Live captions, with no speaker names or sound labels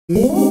Hi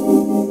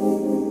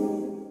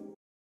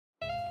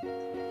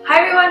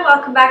everyone,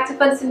 welcome back to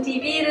FUNSTON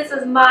TV. This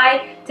is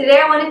Mai. Today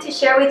I wanted to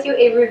share with you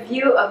a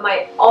review of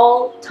my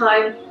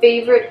all-time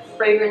favorite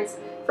fragrance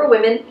for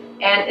women,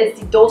 and it's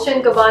the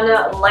Dolce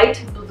Gabbana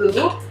Light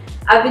Blue.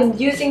 I've been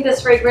using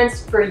this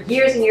fragrance for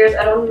years and years.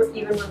 I don't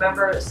even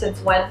remember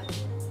since when.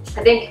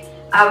 I think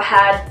I've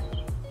had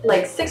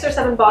like 6 or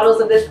 7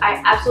 bottles of this.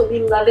 I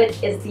absolutely love it.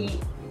 It's the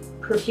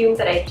perfume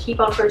that I keep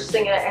on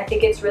purchasing, and I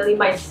think it's really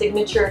my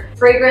signature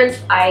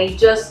fragrance. I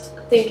just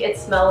think it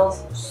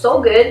smells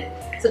so good.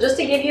 So just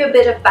to give you a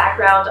bit of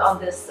background on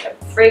this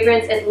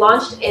fragrance, it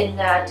launched in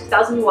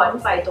 2001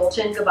 by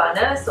Dolce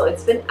Gabbana, so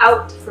it's been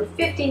out for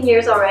 15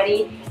 years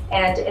already,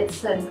 and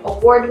it's an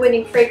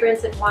award-winning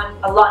fragrance. It won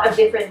a lot of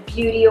different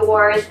beauty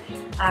awards.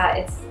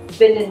 It's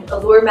been in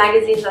Allure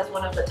magazines as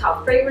one of the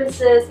top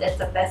fragrances. It's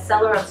a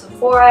bestseller on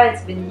Sephora.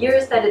 It's been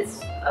years that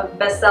it's a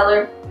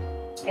bestseller.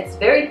 It's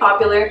very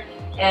popular,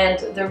 and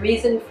the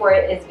reason for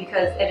it is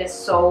because it is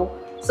so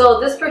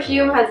this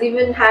perfume has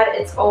even had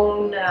its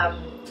own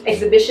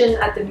exhibition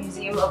at the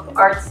Museum of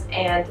Arts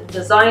and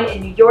Design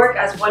in New York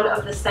as one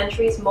of the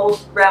century's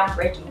most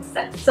groundbreaking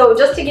scents. So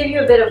just to give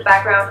you a bit of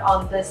background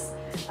on this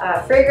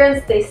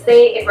fragrance, they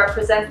say it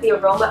represents the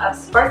aroma of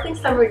sparkling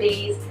summer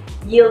days,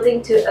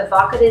 yielding to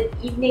evocative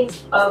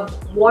evenings of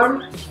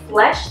warm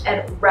flesh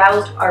and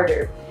roused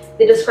ardor.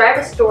 They describe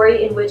a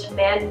story in which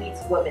man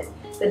meets woman.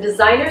 The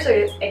designers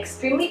are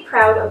extremely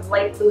proud of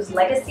Light Blue's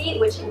legacy,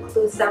 which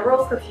includes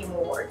several perfume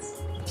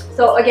awards.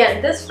 So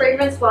again, this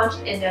fragrance launched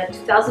in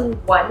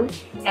 2001,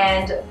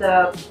 and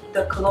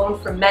the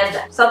cologne for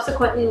men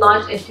subsequently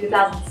launched in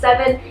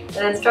 2007, and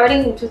then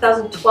starting in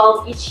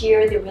 2012, each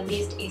year they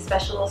released a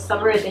special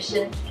summer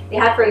edition. They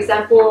had, for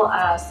example,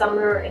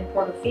 Summer in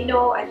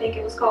Portofino, I think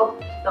it was called.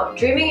 No,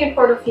 Dreaming in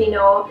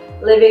Portofino,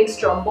 Living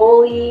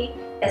Stromboli,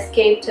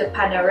 Escape to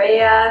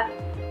Panarea.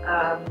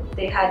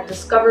 They had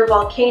Discover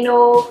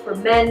Volcano for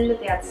men.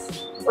 They had,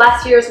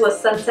 last year's was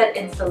Sunset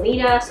in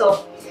Selena.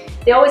 So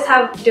they always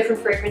have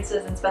different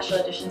fragrances and special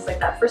editions like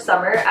that for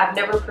summer. I've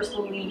never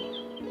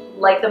personally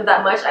liked them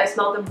that much. I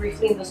smelled them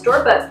briefly in the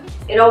store, but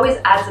it always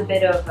adds a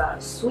bit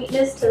of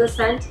sweetness to the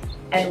scent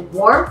and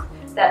warmth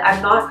that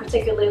I'm not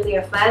particularly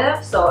a fan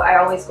of, so I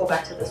always go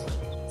back to this one.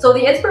 So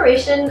the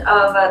inspiration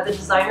of the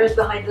designers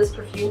behind this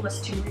perfume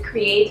was to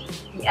recreate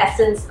the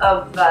essence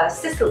of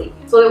Sicily.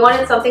 So they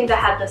wanted something that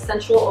had the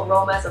sensual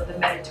aromas of the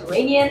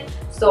Mediterranean,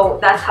 so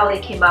that's how they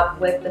came up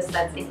with the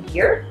scents in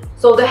here.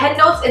 So the head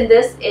notes in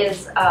this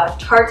is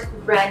tart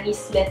Granny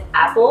Smith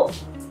apple,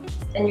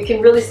 and you can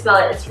really smell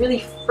it. It's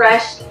really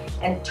fresh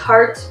and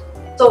tart.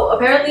 So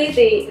apparently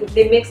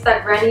they mixed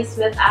that Granny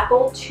Smith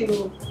apple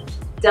to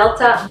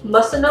Delta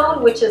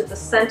Muscinone, which is the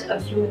scent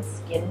of human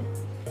skin.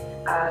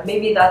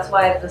 Maybe that's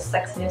why the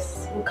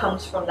sexiness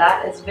comes from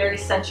that. It's very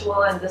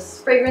sensual, and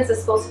this fragrance is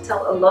supposed to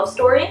tell a love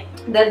story.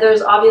 Then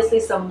there's obviously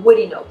some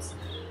woody notes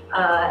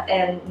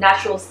and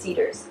natural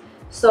cedars.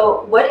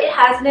 So what it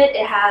has in it,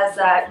 it has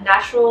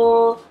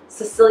natural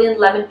Sicilian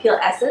lemon peel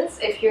essence.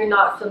 If you're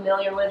not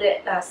familiar with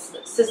it,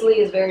 Sicily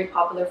is very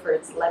popular for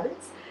its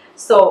lemons.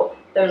 So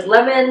there's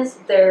lemons,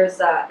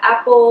 there's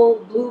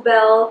apple,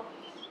 bluebell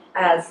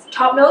as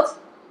top notes.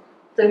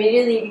 So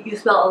immediately you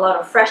smell a lot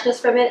of freshness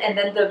from it, and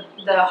then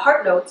the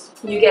heart notes,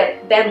 you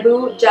get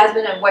bamboo,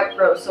 jasmine, and white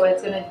rose. So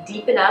it's going to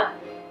deepen up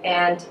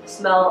and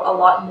smell a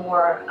lot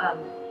more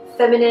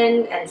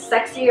feminine and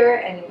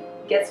sexier, and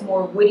it gets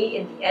more woody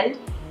in the end.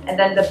 And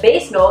then the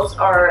base notes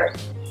are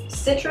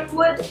citron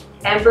wood,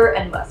 amber,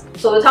 and musk.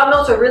 So the top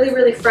notes are really,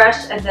 really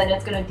fresh, and then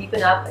it's going to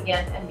deepen up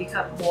again and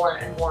become more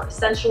and more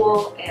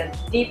sensual and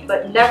deep,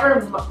 but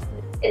never,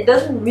 it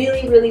doesn't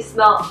really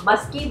smell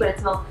musky, but it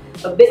smells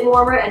a bit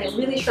warmer, and it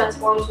really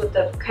transforms with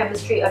the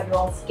chemistry of your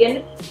own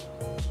skin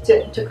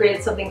to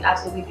create something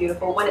absolutely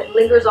beautiful. When it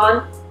lingers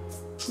on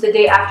the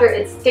day after,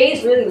 it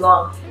stays really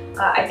long.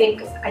 I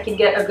think I can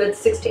get a good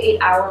 6 to 8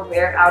 hour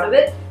wear out of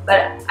it,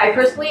 but I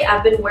personally,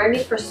 I've been wearing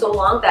it for so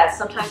long that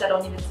sometimes I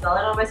don't even smell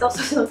it on myself,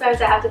 so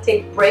sometimes I have to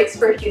take breaks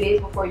for a few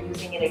days before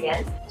using it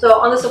again. So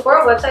on the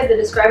Sephora website, they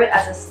describe it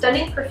as a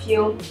stunning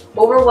perfume,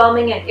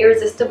 overwhelming and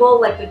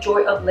irresistible like the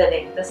joy of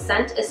living. The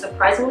scent is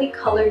surprisingly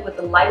colored with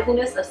the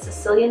liveliness of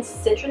Sicilian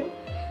citron,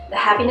 the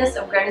happiness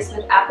of Granny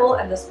Smith apple,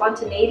 and the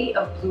spontaneity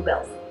of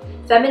bluebells.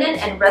 Feminine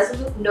and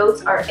resolute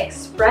notes are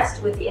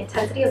expressed with the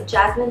intensity of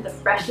jasmine, the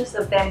freshness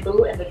of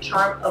bamboo, and the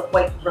charm of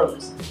white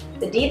rose.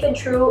 The deep and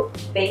true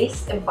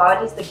base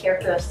embodies the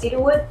character of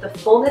cedarwood, the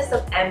fullness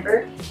of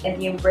amber, and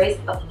the embrace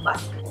of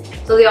musk.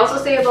 So they also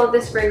say about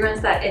this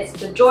fragrance that it's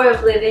the joy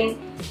of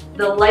living,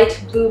 the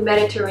light blue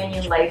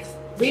Mediterranean life.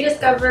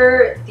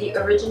 Rediscover the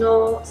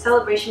original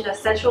celebration of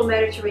sensual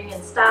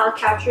Mediterranean style,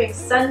 capturing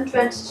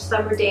sun-drenched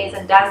summer days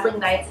and dazzling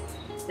nights.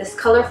 This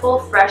colorful,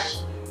 fresh,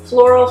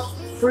 floral,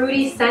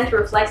 fruity scent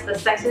reflects the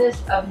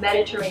sexiness of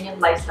Mediterranean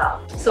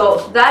lifestyle.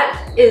 So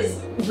that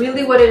is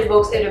really what it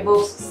evokes. It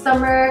evokes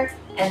summer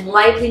and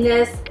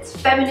liveliness. It's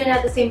feminine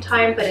at the same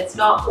time, but it's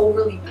not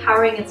overly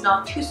powering. It's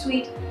not too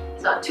sweet.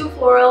 It's not too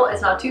floral.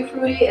 It's not too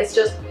fruity. It's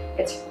just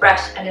it's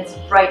fresh, and it's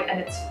bright, and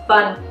it's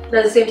fun. And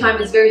at the same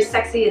time, it's very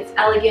sexy, it's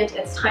elegant,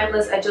 it's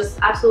timeless. I just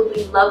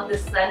absolutely love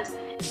this scent.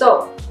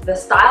 So the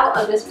style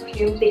of this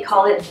perfume, they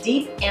call it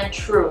deep and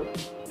true.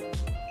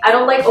 I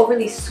don't like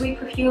overly sweet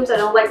perfumes. I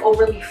don't like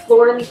overly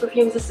florally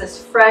perfumes. This is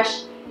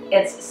fresh,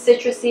 it's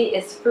citrusy,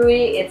 it's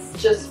fruity,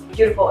 it's just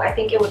beautiful. I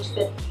think it would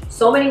fit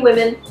so many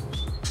women.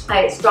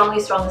 I strongly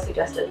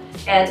suggest it.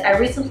 And I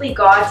recently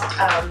got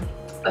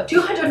a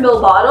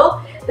 200ml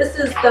bottle. This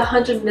is the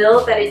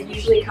 100ml that it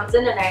usually comes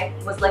in, and I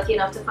was lucky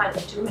enough to find a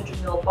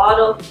 200ml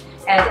bottle.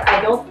 And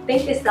I don't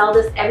think they sell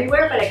this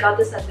everywhere, but I got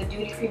this at the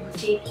duty-free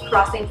boutique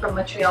crossing from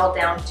Montreal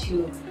down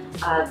to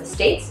the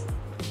States.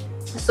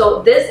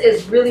 So this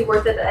is really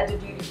worth it at the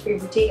duty-free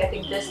boutique. I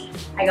think this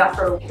I got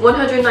for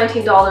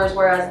 $119,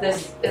 whereas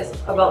this is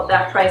about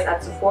that price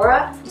at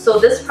Sephora. So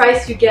this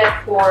price you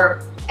get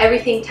for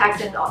everything,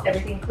 tax and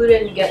everything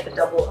included, and you get the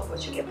double of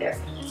what you get there.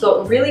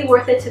 So really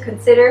worth it to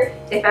consider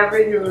if ever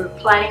you're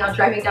planning on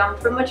driving down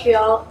from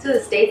Montreal to the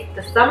States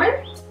this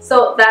summer.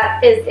 So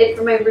that is it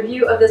for my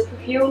review of this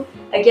perfume.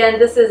 Again,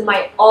 this is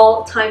my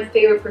all-time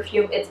favorite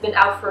perfume. It's been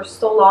out for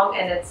so long,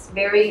 and it's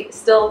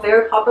still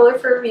very popular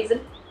for a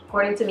reason,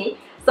 according to me.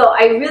 So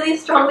I really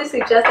strongly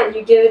suggest that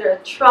you give it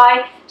a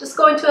try. Just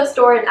go into a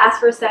store and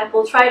ask for a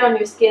sample, try it on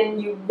your skin,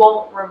 you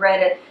won't regret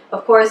it.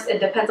 Of course, it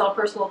depends on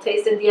personal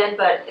taste in the end,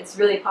 but it's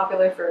really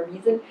popular for a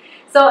reason.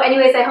 So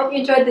anyways, I hope you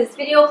enjoyed this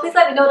video. Please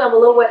let me know down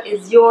below what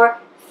is your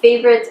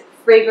favorite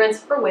fragrance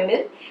for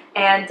women.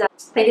 And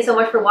thank you so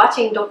much for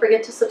watching. Don't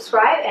forget to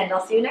subscribe, and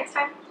I'll see you next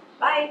time.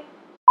 Bye!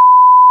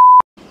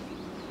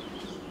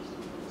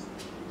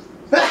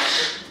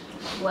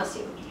 Bless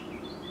you.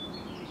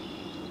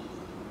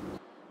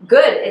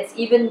 Good, it's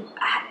even